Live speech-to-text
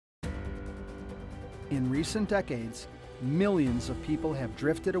In recent decades, millions of people have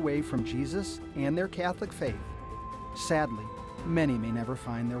drifted away from Jesus and their Catholic faith. Sadly, many may never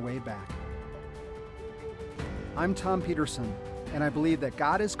find their way back. I'm Tom Peterson, and I believe that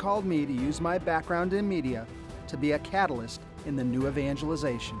God has called me to use my background in media to be a catalyst in the new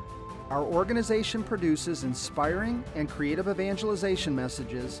evangelization. Our organization produces inspiring and creative evangelization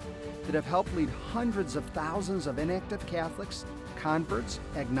messages that have helped lead hundreds of thousands of inactive Catholics, converts,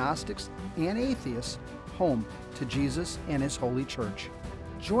 agnostics, and atheists home to Jesus and His Holy Church.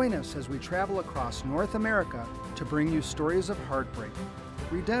 Join us as we travel across North America to bring you stories of heartbreak,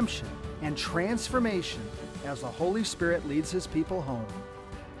 redemption, and transformation as the Holy Spirit leads His people home.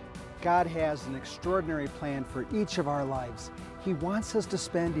 God has an extraordinary plan for each of our lives. He wants us to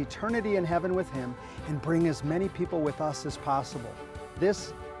spend eternity in heaven with Him and bring as many people with us as possible.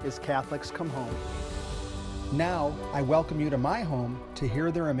 This is Catholics Come Home. Now, I welcome you to my home to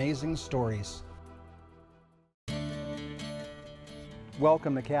hear their amazing stories.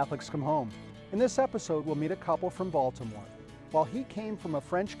 Welcome to Catholics Come Home. In this episode, we'll meet a couple from Baltimore. While he came from a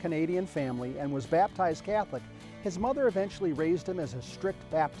French-Canadian family and was baptized Catholic, his mother eventually raised him as a strict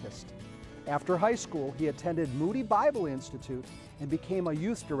Baptist. After high school, he attended Moody Bible Institute and became a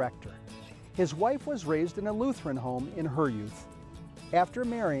youth director. His wife was raised in a Lutheran home in her youth. After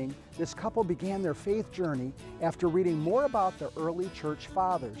marrying, this couple began their faith journey after reading more about the early church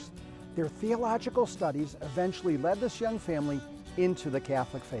fathers. Their theological studies eventually led this young family into the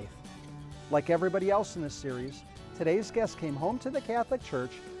Catholic faith. Like everybody else in this series, today's guest came home to the Catholic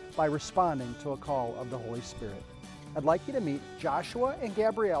Church by responding to a call of the Holy Spirit. I'd like you to meet Joshua and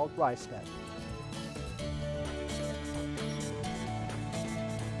Gabrielle Rystedt.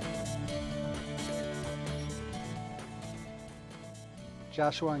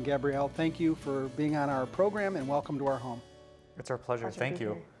 Joshua and Gabrielle, thank you for being on our program and welcome to our home. It's our pleasure. Thank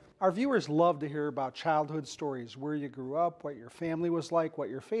you. Our viewers love to hear about childhood stories, where you grew up, what your family was like, what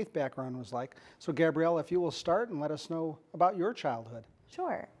your faith background was like. So Gabrielle, if you will start and let us know about your childhood.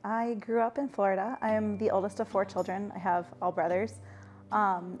 Sure. I grew up in Florida. I am the oldest of 4 children. I have all brothers.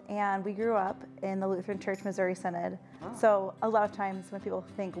 And we grew up in the Lutheran Church Missouri Synod. Oh. So a lot of times when people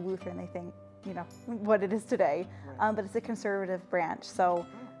think Lutheran, they think, you know, what it is today. Right. But it's a conservative branch. So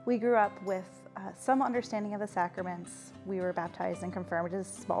we grew up with some understanding of the sacraments. We were baptized and confirmed as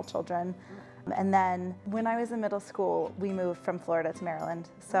small children. And then when I was in middle school, we moved from Florida to Maryland.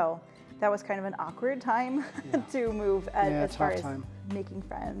 So that was kind of an awkward time to move as far as making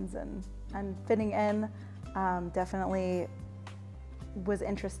friends and fitting in. Definitely was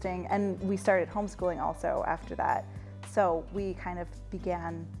interesting. And we started homeschooling also after that. So we kind of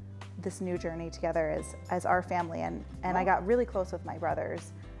began this new journey together as our family. And I got really close with my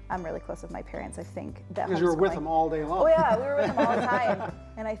brothers. I'm really close with my parents. I think that because you were with them all day long. Oh yeah, we were with them all the time.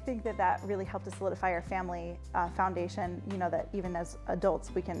 And I think that really helped to solidify our family foundation, you know, that even as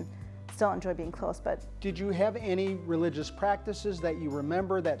adults we can still enjoy being close. But did you have any religious practices that you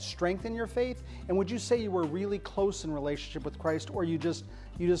remember that strengthened your faith? And would you say you were really close in relationship with Christ, or you just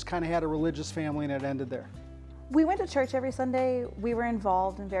kind of had a religious family and it ended there? We went to church every Sunday. We were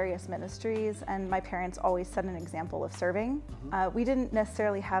involved in various ministries, and my parents always set an example of serving. Mm-hmm. We didn't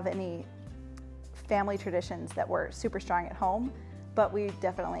necessarily have any family traditions that were super strong at home, but we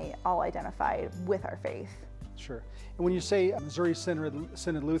definitely all identified with our faith. Sure. And when you say Missouri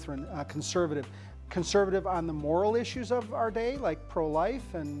Synod Lutheran, conservative on the moral issues of our day, like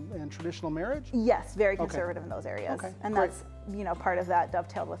pro-life and traditional marriage? Yes, very conservative in those areas. Okay. And great. That's, you know, part of that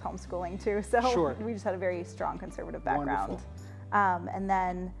dovetailed with homeschooling too. So sure. We just had a very strong conservative background. And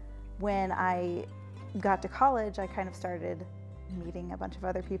then when I got to college, I kind of started meeting a bunch of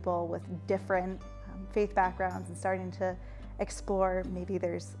other people with different faith backgrounds and starting to explore maybe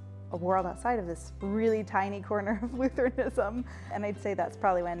there's a world outside of this really tiny corner of Lutheranism. And I'd say that's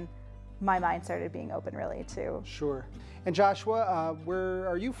probably when my mind started being open really too. Sure. And Joshua, where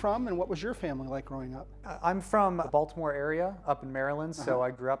are you from and what was your family like growing up? I'm from the Baltimore area up in Maryland, so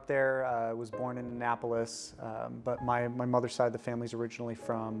I grew up there, was born in Annapolis, but my mother's side of the family is originally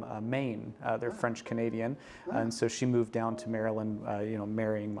from Maine. They're French-Canadian, and so she moved down to Maryland, you know,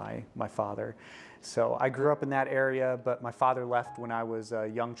 marrying my father. So I grew up in that area, but my father left when I was a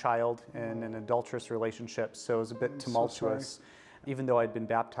young child in an adulterous relationship, so it was a bit tumultuous. So even though I'd been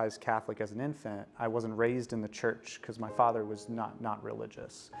baptized Catholic as an infant, I wasn't raised in the church because my father was not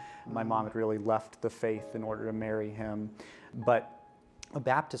religious. My mom had really left the faith in order to marry him. But a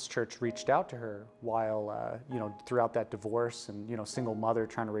Baptist church reached out to her while, you know, throughout that divorce and, you know, single mother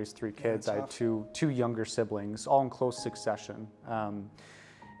trying to raise 3 kids. I had two younger siblings, all in close succession.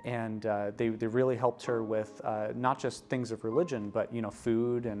 And they really helped her with not just things of religion, but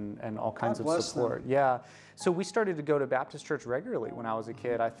food and all kinds of support. Yeah. So we started to go to Baptist church regularly when I was a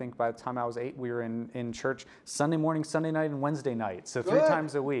kid. I think by the time I was 8, we were in church Sunday morning, Sunday night, and Wednesday night. So 3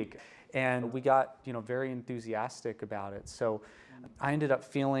 times a week. And we got very enthusiastic about it. So I ended up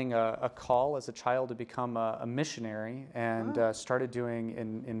feeling a call as a child to become a missionary, and started doing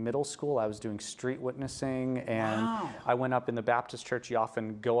in middle school. I was doing street witnessing, and I went up in the Baptist church. You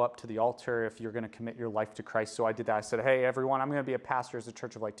often go up to the altar if you're going to commit your life to Christ. So I did that. I said, hey, everyone, I'm going to be a pastor as a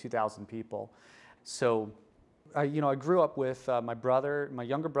church of like 2,000 people. So I grew up with my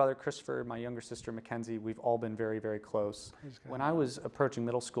younger brother, Christopher, my younger sister, Mackenzie. We've all been very, very close. When I was approaching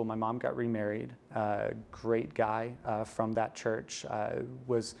middle school, my mom got remarried. Great guy from that church,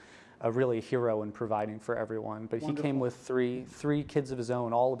 was really a hero in providing for everyone. But he came with three kids of his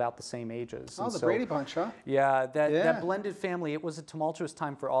own, all about the same ages. Oh, the Brady Bunch, huh? Yeah, that blended family, it was a tumultuous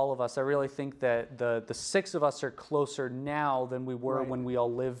time for all of us. I really think that the 6 of us are closer now than we were when we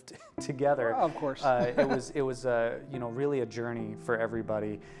all lived together. Well, of course. It was really a journey for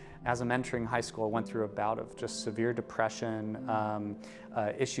everybody. As I'm entering high school, I went through a bout of just severe depression,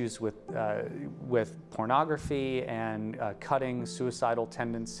 issues with pornography and cutting, suicidal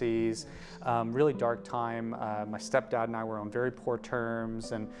tendencies, really dark time. My stepdad and I were on very poor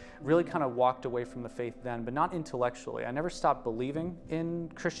terms, and really kind of walked away from the faith then, but not intellectually. I never stopped believing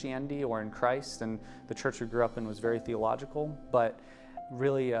in Christianity or in Christ, and the church we grew up in was very theological, but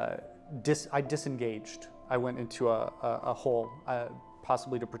really I disengaged. I went into a hole.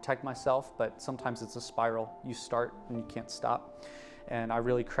 Possibly to protect myself, but sometimes it's a spiral. You start and you can't stop. And I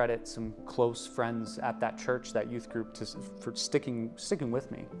really credit some close friends at that church, that youth group, for sticking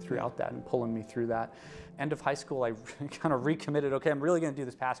with me throughout that and pulling me through that. End of high school, I kind of recommitted. Okay, I'm really going to do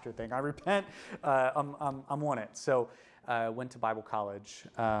this pastor thing. I repent. I'm on it. So went to Bible college,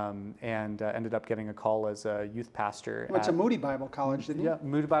 and ended up getting a call as a youth pastor. Went to Moody Bible College, didn't you? Yeah,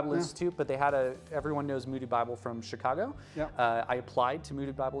 Moody Bible Institute, but they had everyone knows Moody Bible from Chicago. Yeah. I applied to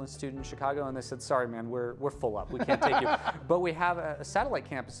Moody Bible Institute in Chicago, and they said, sorry, man, we're full up. We can't take you. But we have a satellite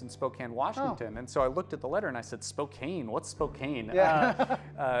campus in Spokane, Washington. And so I looked at the letter and I said, Spokane? What's Spokane? Yeah.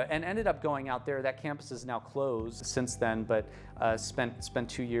 And ended up going out there. That campus is now closed since then, but spent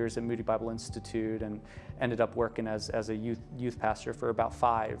 2 years at Moody Bible Institute, and ended up working as a youth pastor for about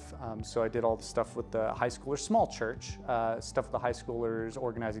 5. So I did all the stuff with the high schoolers, small church, stuff with the high schoolers,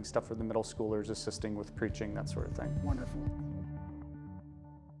 organizing stuff for the middle schoolers, assisting with preaching, that sort of thing. Wonderful.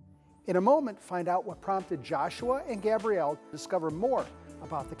 In a moment, find out what prompted Joshua and Gabrielle to discover more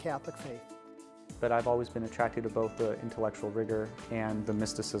about the Catholic faith. But I've always been attracted to both the intellectual rigor and the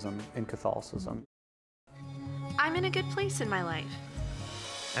mysticism in Catholicism. I'm in a good place in my life.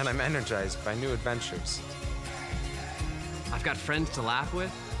 And I'm energized by new adventures. I've got friends to laugh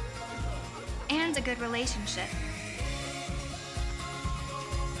with. And a good relationship.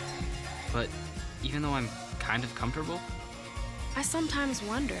 But even though I'm kind of comfortable, I sometimes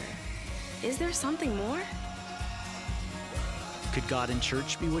wonder, is there something more? Could God in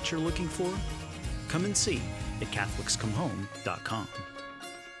church be what you're looking for? Come and see at CatholicsComeHome.com.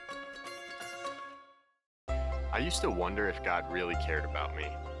 I used to wonder if God really cared about me.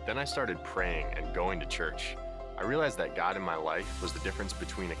 Then I started praying and going to church. I realized that God in my life was the difference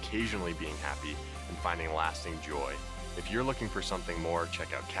between occasionally being happy and finding lasting joy. If you're looking for something more,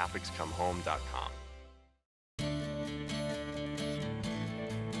 check out CatholicsComeHome.com.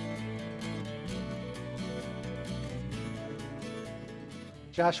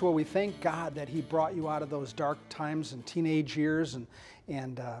 Joshua, we thank God that He brought you out of those dark times and teenage years,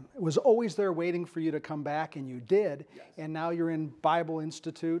 and was always there waiting for you to come back, and you did. Yes. And now you're in Bible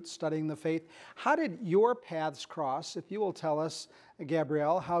Institute studying the faith. How did your paths cross? If you will tell us,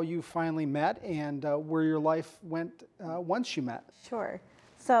 Gabrielle, how you finally met and where your life went once you met. Sure.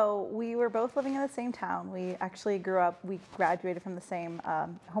 So we were both living in the same town. We actually we graduated from the same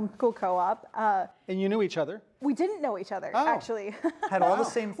homeschool co-op. And you knew each other? We didn't know each other, actually. Had all the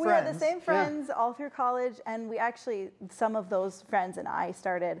same friends. We had the same friends all through college, and we actually, some of those friends and I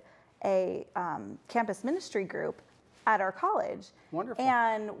started a campus ministry group at our college. Wonderful.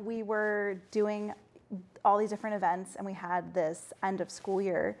 And we were doing all these different events, and we had this end of school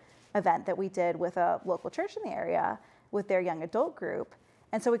year event that we did with a local church in the area with their young adult group.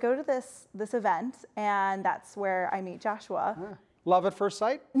 And so we go to this event, and that's where I meet Joshua. Love at first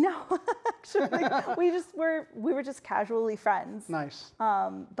sight? No, actually, we were just casually friends. Nice.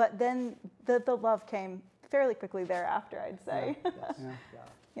 But then the love came fairly quickly thereafter, I'd say.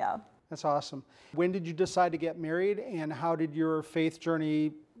 Yeah. That's awesome. When did you decide to get married, and how did your faith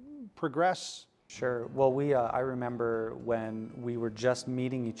journey progress Sure. Well, I remember when we were just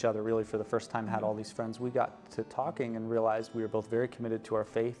meeting each other really for the first time, had all these friends, we got to talking and realized we were both very committed to our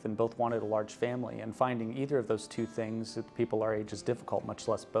faith and both wanted a large family, and finding either of those two things with people our age is difficult, much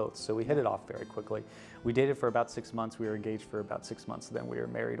less both. So we hit it off very quickly. We dated for about 6 months, we were engaged for about 6 months, then we were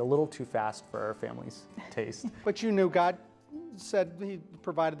married, a little too fast for our family's taste. But you knew God said he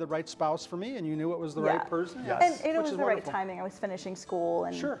provided the right spouse for me, and you knew it was the right person. Yes. And it was the right timing. I was finishing school,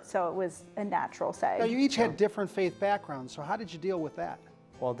 and so it was a natural say. Now, you each had different faith backgrounds, so how did you deal with that?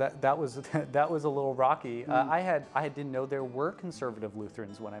 Well, that was a little rocky. I didn't know there were conservative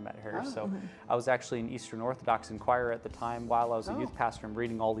Lutherans when I met her. So I was actually an Eastern Orthodox inquirer at the time while I was a youth pastor and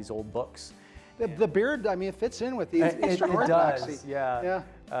reading all these old books. The beard, I mean, it fits in with the Eastern Orthodoxy. It does, yeah.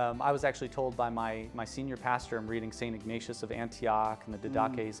 I was actually told by my senior pastor, I'm reading St. Ignatius of Antioch and the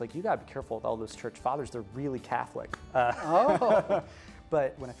Didache, he's like, you got to be careful with all those church fathers, they're really Catholic.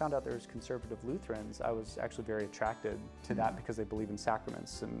 But when I found out there was conservative Lutherans, I was actually very attracted to that because they believe in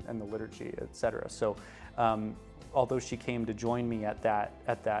sacraments and the liturgy, etc. So although she came to join me at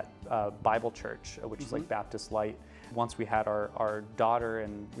that Bible church, which is like Baptist Light, once we had our daughter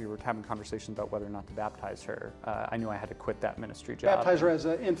and we were having conversations about whether or not to baptize her, I knew I had to quit that ministry job. Baptize her as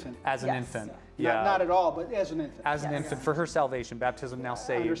an infant? As an infant, yeah. Not at all, but as an infant. As an infant, for her salvation. Baptism now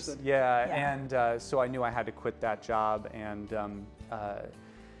saves. Understood. And so I knew I had to quit that job and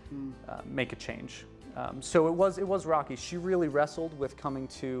make a change. So it was rocky. She really wrestled with coming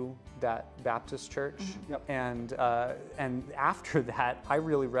to that Baptist church, and after that, I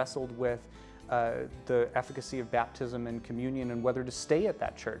really wrestled with the efficacy of baptism and communion and whether to stay at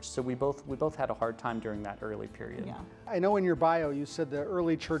that church. So we both had a hard time during that early period. Yeah. I know in your bio you said the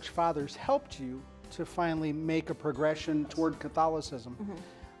early church fathers helped you to finally make a progression toward Catholicism.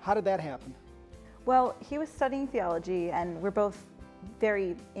 How did that happen? Well, he was studying theology, and we're both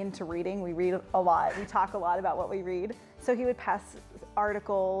very into reading. We read a lot. We talk a lot about what we read. So he would pass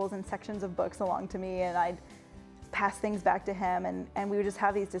articles and sections of books along to me, and I'd pass things back to him, and we would just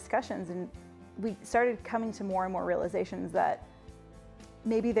have these discussions, and we started coming to more and more realizations that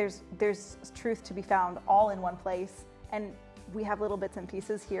maybe there's truth to be found all in one place, and we have little bits and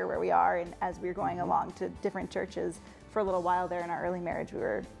pieces here where we are, and as we were going along to different churches for a little while there in our early marriage, we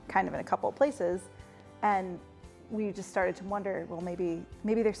were kind of in a couple of places, and we just started to wonder, well, maybe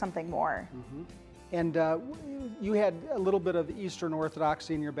there's something more. And you had a little bit of Eastern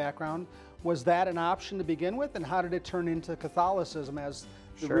Orthodoxy in your background. Was that an option to begin with, and how did it turn into Catholicism as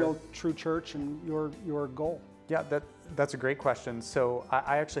the real true church and your goal? Yeah, that's a great question. So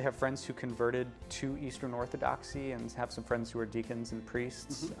I actually have friends who converted to Eastern Orthodoxy and have some friends who are deacons and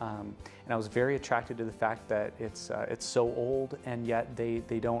priests. And I was very attracted to the fact that it's so old and yet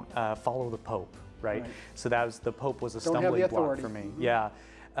they don't follow the Pope, right? So the Pope was a stumbling block for me. Yeah.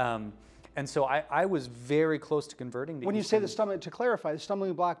 And so I was very close to converting to When you say to clarify, the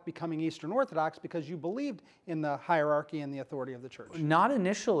stumbling block becoming Eastern Orthodox because you believed in the hierarchy and the authority of the church. Not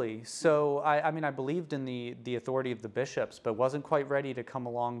initially. So I mean, I believed in the authority of the bishops, but wasn't quite ready to come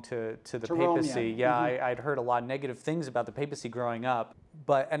along to the papacy. Yeah, I'd heard a lot of negative things about the papacy growing up.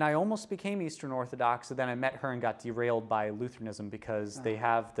 And I almost became Eastern Orthodox, and then I met her and got derailed by Lutheranism because they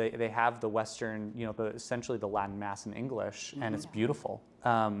have the Western, essentially the Latin Mass in English, and it's beautiful.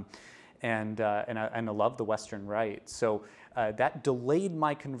 And I love the Western Rite. So that delayed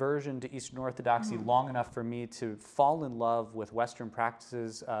my conversion to Eastern Orthodoxy long enough for me to fall in love with Western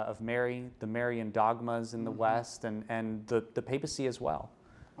practices of Mary, the Marian dogmas in the West, and the papacy as well.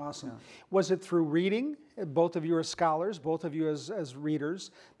 Awesome. Yeah. Was it through reading, both of you as scholars, both of you as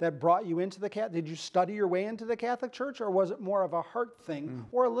readers, that brought you into the Catholic? Did you study your way into the Catholic Church, or was it more of a heart thing,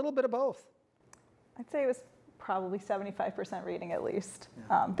 or a little bit of both? I'd say it was probably 75% reading at least.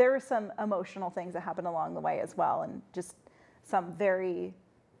 Yeah. There were some emotional things that happened along the way as well, and just some very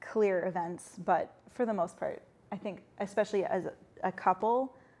clear events, but for the most part, I think, especially as a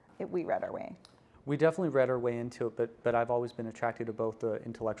couple, we read our way. We definitely read our way into it, but I've always been attracted to both the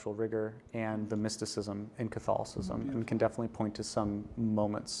intellectual rigor and the mysticism in Catholicism, and can definitely point to some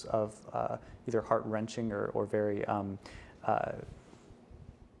moments of either heart-wrenching or very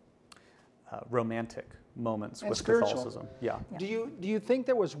romantic moments with Catholicism. Yeah. Do you think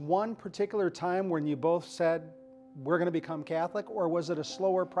there was one particular time when you both said, we're going to become Catholic, or was it a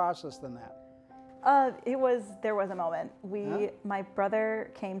slower process than that? There was a moment. My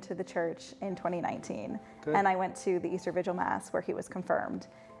brother came to the church in 2019, and I went to the Easter Vigil Mass where he was confirmed.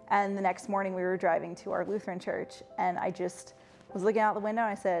 And the next morning we were driving to our Lutheran church, and I just was looking out the window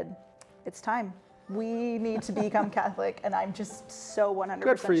and I said, it's time. We need to become Catholic, and I'm just so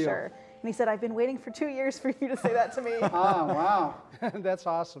 100% sure. And he said, I've been waiting for 2 years for you to say that to me. Oh, wow. That's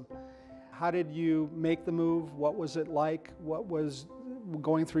awesome. How did you make the move? What was it like? What was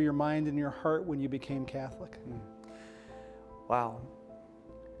going through your mind and your heart when you became Catholic? Wow.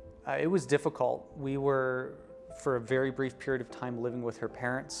 It was difficult. We were, for a very brief period of time, living with her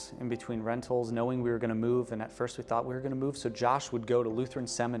parents in between rentals, knowing we were going to move, and at first we thought we were going to move so Josh would go to Lutheran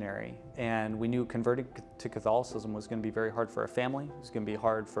seminary, and we knew converting to Catholicism was going to be very hard for our family, it was going to be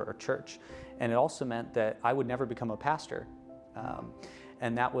hard for our church, and it also meant that I would never become a pastor.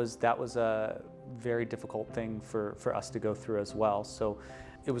 And that was a very difficult thing for us to go through as well. So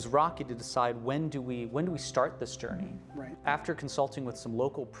it was rocky to decide when do we start this journey. Right. After consulting with some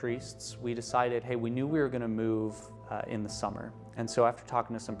local priests, we decided, hey, we knew we were going to move in the summer. And so after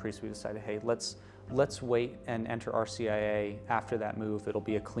talking to some priests, we decided, hey, let's wait and enter RCIA after that move. It'll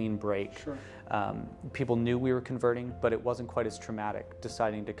be a clean break. Sure. People knew we were converting, but it wasn't quite as traumatic,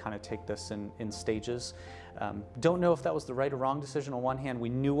 deciding to kind of take this in stages. Don't know if that was the right or wrong decision. On one hand, we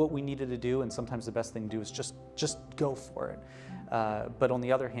knew what we needed to do, and sometimes the best thing to do is just go for it. But on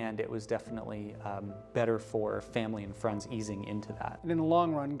the other hand, it was definitely better for family and friends easing into that. And in the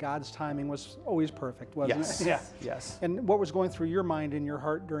long run, God's timing was always perfect, wasn't Yes. it? Yeah. Yes. And what was going through your mind and your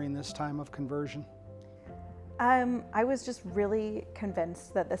heart during this time of conversion? I was just really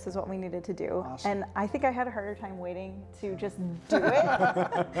convinced that this is what we needed to do. Awesome. And I think I had a harder time waiting to just do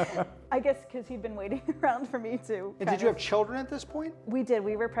it. I guess because he'd been waiting around for me to. And did you have children at this point? We did.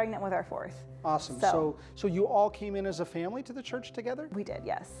 We were pregnant with our fourth. Awesome. So you all came in as a family to the church together? We did,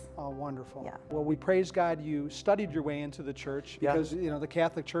 yes. Oh, wonderful. Yeah. Well, we praise God you studied your way into the church because, the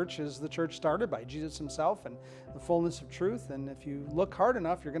Catholic Church is the church started by Jesus himself and the fullness of truth. And if you look hard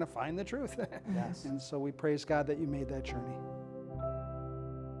enough, you're going to find the truth. Yes. And so we praise God that you made that journey.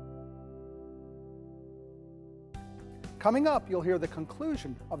 Coming up, you'll hear the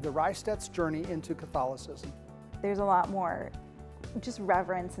conclusion of the Rystedt's journey into Catholicism. There's a lot more just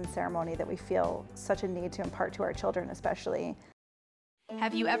reverence and ceremony that we feel such a need to impart to our children especially.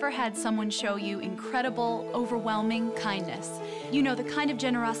 Have you ever had someone show you incredible, overwhelming kindness? You know, the kind of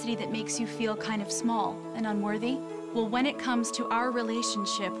generosity that makes you feel kind of small and unworthy? Well, when it comes to our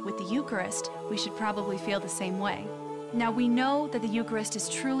relationship with the Eucharist, we should probably feel the same way. Now, we know that the Eucharist is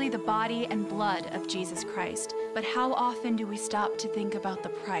truly the body and blood of Jesus Christ, but how often do we stop to think about the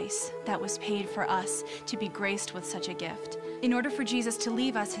price that was paid for us to be graced with such a gift? In order for Jesus to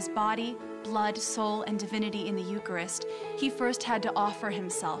leave us his body, blood, soul, and divinity in the Eucharist, he first had to offer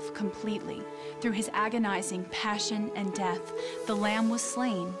himself completely. Through his agonizing passion and death, the Lamb was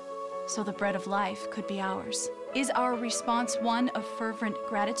slain, so the bread of life could be ours. Is our response one of fervent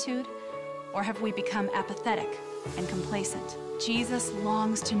gratitude, or have we become apathetic and complacent? Jesus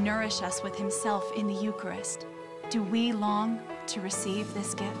longs to nourish us with himself in the Eucharist. Do we long to receive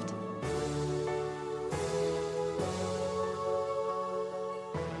this gift?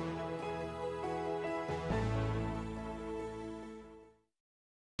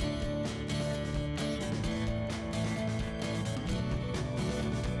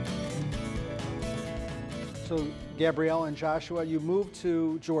 So Gabrielle and Joshua, you moved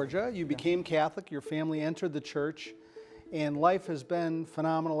to Georgia, you became Catholic, your family entered the church, and life has been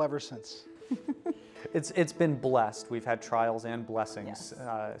phenomenal ever since. It's been blessed. We've had trials and blessings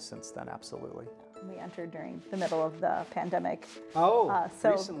since then, absolutely. We entered during the middle of the pandemic. Oh,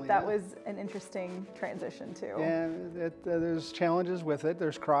 so recently, that was an interesting transition too. And there's challenges with it.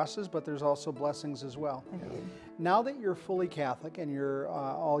 There's crosses, but there's also blessings as well. Indeed. Now that you're fully Catholic and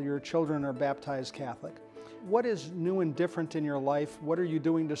all your children are baptized Catholic, what is new and different in your life? What are you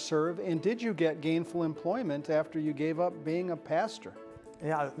doing to serve? And did you get gainful employment after you gave up being a pastor?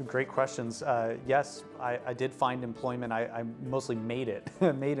 Yeah, great questions. Yes, I did find employment. I mostly made it,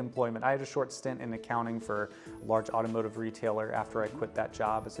 made employment. I had a short stint in accounting for a large automotive retailer after I quit that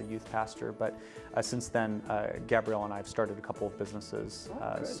job as a youth pastor. But since then, Gabrielle and I have started a couple of businesses.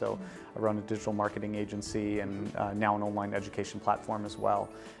 So I run a digital marketing agency and now an online education platform as well.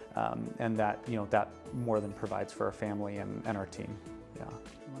 And that, that more than provides for our family and our team. Yeah.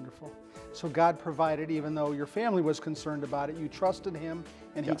 Wonderful. So God provided, even though your family was concerned about it, you trusted him,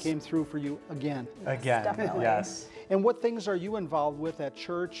 and he came through for you again. Again, definitely. yes. And what things are you involved with at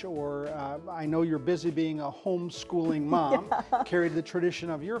church? Or I know you're busy being a homeschooling mom, carried the tradition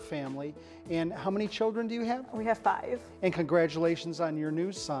of your family. And how many children do you have? We have 5. And congratulations on your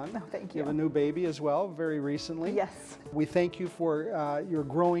new son. Oh, thank you. You have a new baby as well, very recently. Yes. We thank you for your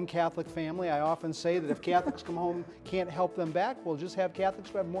growing Catholic family. I often say that if Catholics come home, can't help them back, we'll just have Catholics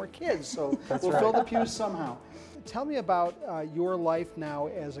who have more kids. So we'll fill the pews somehow. Tell me about your life now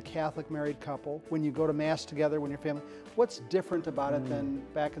as a Catholic married couple, when you go to Mass together, when your family, what's different about it than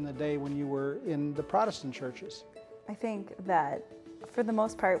back in the day when you were in the Protestant churches? I think that For the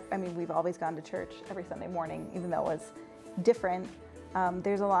most part, I mean, we've always gone to church every Sunday morning, even though it was different.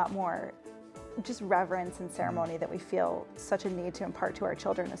 There's a lot more just reverence and ceremony that we feel such a need to impart to our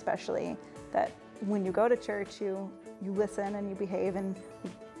children, especially that when you go to church, you listen and you behave and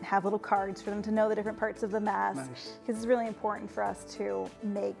have little cards for them to know the different parts of the Mass. Nice. Because it's really important for us to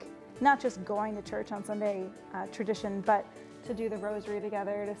make not just going to church on Sunday tradition, but to do the rosary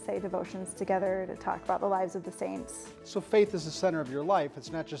together, to say devotions together, to talk about the lives of the saints. So faith is the center of your life.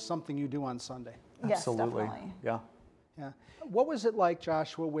 It's not just something you do on Sunday. Absolutely. Yes, definitely. Yeah. Yeah. What was it like,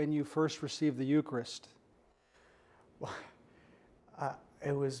 Joshua, when you first received the Eucharist?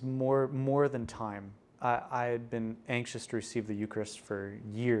 It was more than time. I had been anxious to receive the Eucharist for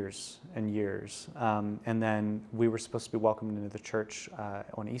years and years. And then we were supposed to be welcomed into the church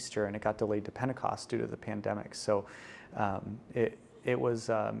on Easter, and it got delayed to Pentecost due to the pandemic. So it was,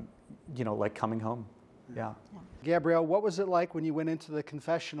 like coming home. Yeah. Gabrielle, what was it like when you went into the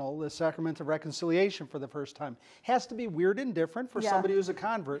confessional, the sacrament of reconciliation for the first time? Has to be weird and different for somebody who's a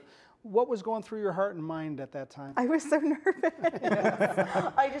convert. What was going through your heart and mind at that time? I was so nervous.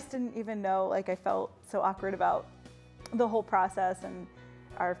 I just didn't even know, like I felt so awkward about the whole process, and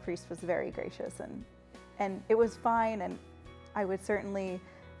our priest was very gracious and it was fine. And I would certainly,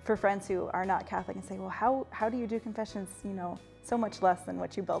 for friends who are not Catholic, and say, well, how do you do confessions, so much less than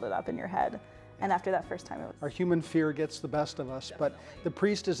what you build it up in your head? And after that first time, it was... Our human fear gets the best of us, but the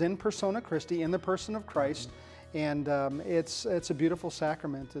priest is in persona Christi, in the person of Christ, and it's a beautiful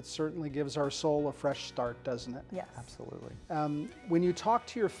sacrament. It certainly gives our soul a fresh start, doesn't it? Yes. Absolutely. When you talk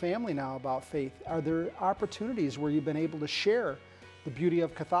to your family now about faith, are there opportunities where you've been able to share the beauty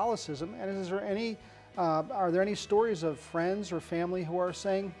of Catholicism? And are there any stories of friends or family who are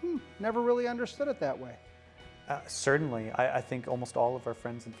saying, never really understood it that way? Certainly. I think almost all of our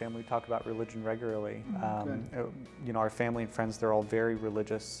friends and family talk about religion regularly. Our family and friends, they're all very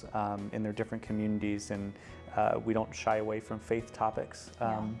religious in their different communities, and we don't shy away from faith topics.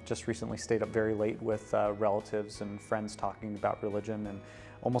 Just recently stayed up very late with relatives and friends talking about religion, and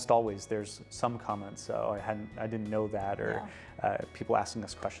almost always there's some comments, I didn't know that, or people asking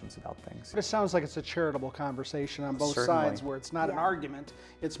us questions about things. It sounds like it's a charitable conversation on both sides, where it's not an argument.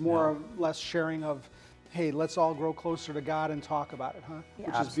 It's more or less sharing of, hey, let's all grow closer to God and talk about it, huh? Yeah.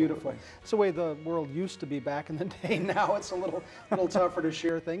 Which is beautiful. It's the way the world used to be back in the day. Now it's a little tougher to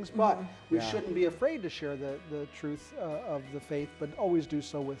share things, but we shouldn't be afraid to share the truth of the faith, but always do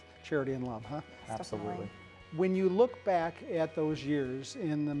so with charity and love, huh? Absolutely. When you look back at those years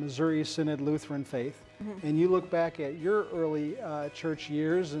in the Missouri Synod Lutheran faith, and you look back at your early church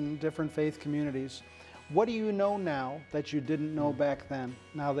years in different faith communities, what do you know now that you didn't know back then,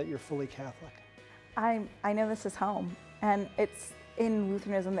 now that you're fully Catholic? I know this is home, and it's in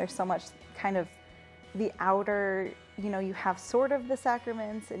Lutheranism. There's so much kind of the outer, you have sort of the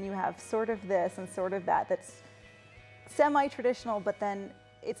sacraments, and you have sort of this and sort of that. That's semi-traditional, but then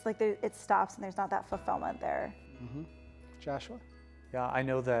it's like it stops, and there's not that fulfillment there. Joshua? Yeah, I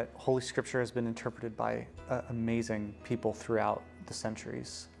know that Holy Scripture has been interpreted by amazing people throughout the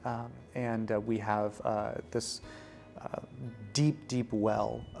centuries, and we have this deep, deep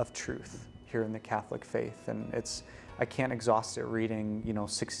well of truth here in the Catholic faith, and I can't exhaust it reading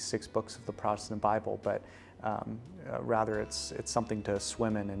 66 books of the Protestant Bible, but rather it's something to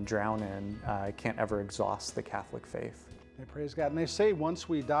swim in and drown in. I can't ever exhaust the Catholic faith. Praise God. And they say once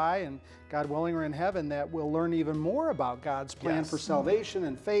we die, and God willing we're in heaven, that we'll learn even more about God's plan for salvation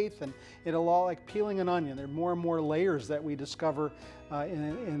and faith, and it'll all like peeling an onion. There are more and more layers that we discover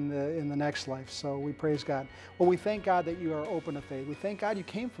in the next life. So we praise God. Well, we thank God that you are open to faith. We thank God you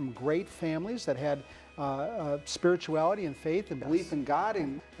came from great families that had spirituality and faith and belief in God,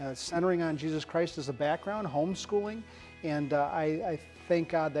 and centering on Jesus Christ as a background, homeschooling. And I thank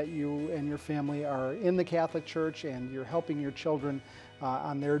God that you and your family are in the Catholic Church, and you're helping your children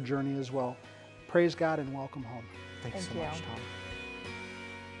on their journey as well. Praise God and welcome home. Thanks so much, Tom.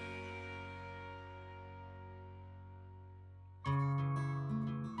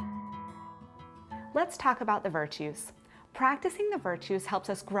 Let's talk about the virtues. Practicing the virtues helps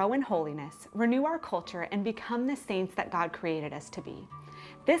us grow in holiness, renew our culture, and become the saints that God created us to be.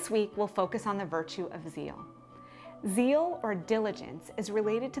 This week, we'll focus on the virtue of zeal. Zeal, or diligence, is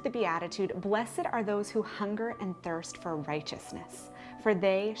related to the beatitude, "Blessed are those who hunger and thirst for righteousness, for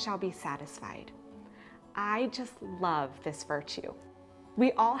they shall be satisfied." I just love this virtue.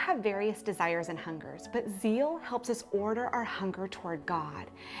 We all have various desires and hungers, but zeal helps us order our hunger toward God,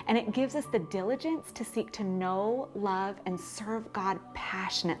 and it gives us the diligence to seek to know, love, and serve God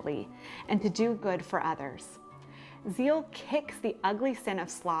passionately, and to do good for others. Zeal kicks the ugly sin of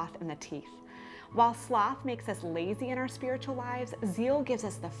sloth in the teeth. While sloth makes us lazy in our spiritual lives, zeal gives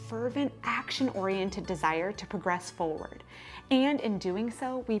us the fervent, action-oriented desire to progress forward. And in doing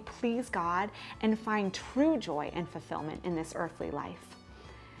so, we please God and find true joy and fulfillment in this earthly life.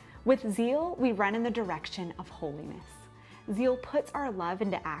 With zeal, we run in the direction of holiness. Zeal puts our love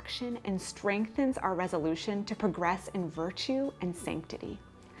into action and strengthens our resolution to progress in virtue and sanctity.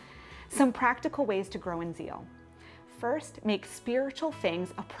 Some practical ways to grow in zeal. First, make spiritual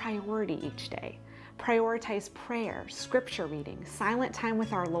things a priority each day. Prioritize prayer, scripture reading, silent time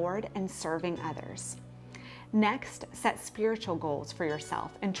with our Lord, and serving others. Next, set spiritual goals for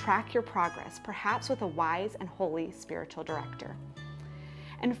yourself and track your progress, perhaps with a wise and holy spiritual director.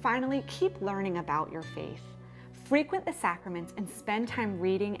 And finally, keep learning about your faith. Frequent the sacraments and spend time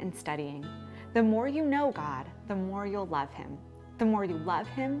reading and studying. The more you know God, the more you'll love Him. The more you love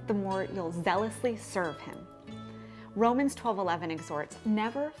Him, the more you'll zealously serve Him. Romans 12:11 exhorts,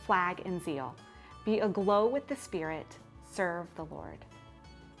 never flag in zeal. Be aglow with the Spirit, serve the Lord.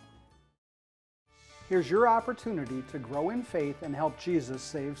 Here's your opportunity to grow in faith and help Jesus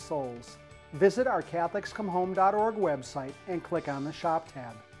save souls. Visit our CatholicsComeHome.org website and click on the Shop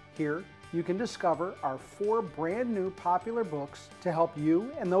tab. Here, you can discover our 4 brand new popular books to help you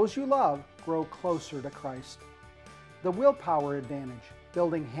and those you love grow closer to Christ. The Willpower Advantage,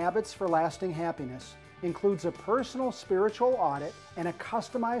 Building Habits for Lasting Happiness, includes a personal spiritual audit and a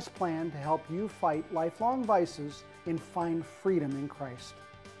customized plan to help you fight lifelong vices and find freedom in Christ.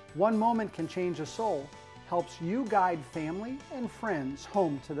 One Moment Can Change a Soul helps you guide family and friends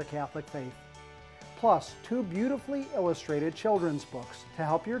home to the Catholic faith. Plus, 2 beautifully illustrated children's books to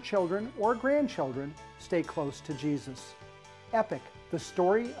help your children or grandchildren stay close to Jesus. Epic, The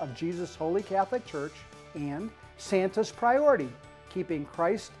Story of Jesus' Holy Catholic Church, and Santa's Priority, Keeping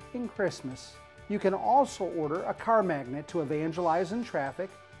Christ in Christmas. You can also order a car magnet to evangelize in traffic,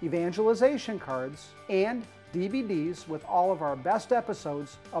 evangelization cards, and DVDs with all of our best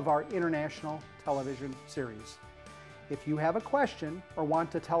episodes of our international television series. If you have a question or want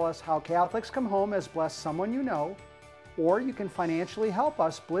to tell us how Catholics Come Home has blessed someone you know, or you can financially help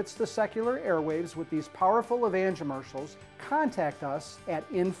us blitz the secular airwaves with these powerful evangelicals, contact us at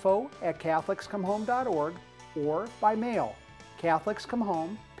info@catholicscomehome.org or by mail. Catholics Come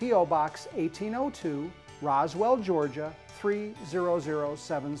Home, P.O. Box 1802, Roswell, Georgia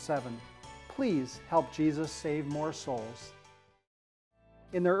 30077. Please help Jesus save more souls.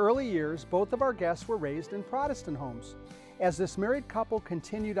 In their early years, both of our guests were raised in Protestant homes. As this married couple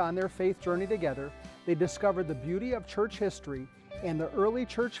continued on their faith journey together, they discovered the beauty of church history and the early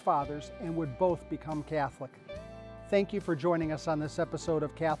church fathers and would both become Catholic. Thank you for joining us on this episode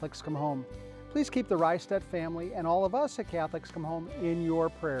of Catholics Come Home. Please keep the Rystedt family and all of us at Catholics Come Home in your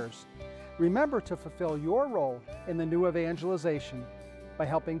prayers. Remember to fulfill your role in the new evangelization by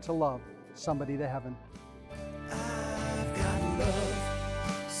helping to love somebody to heaven.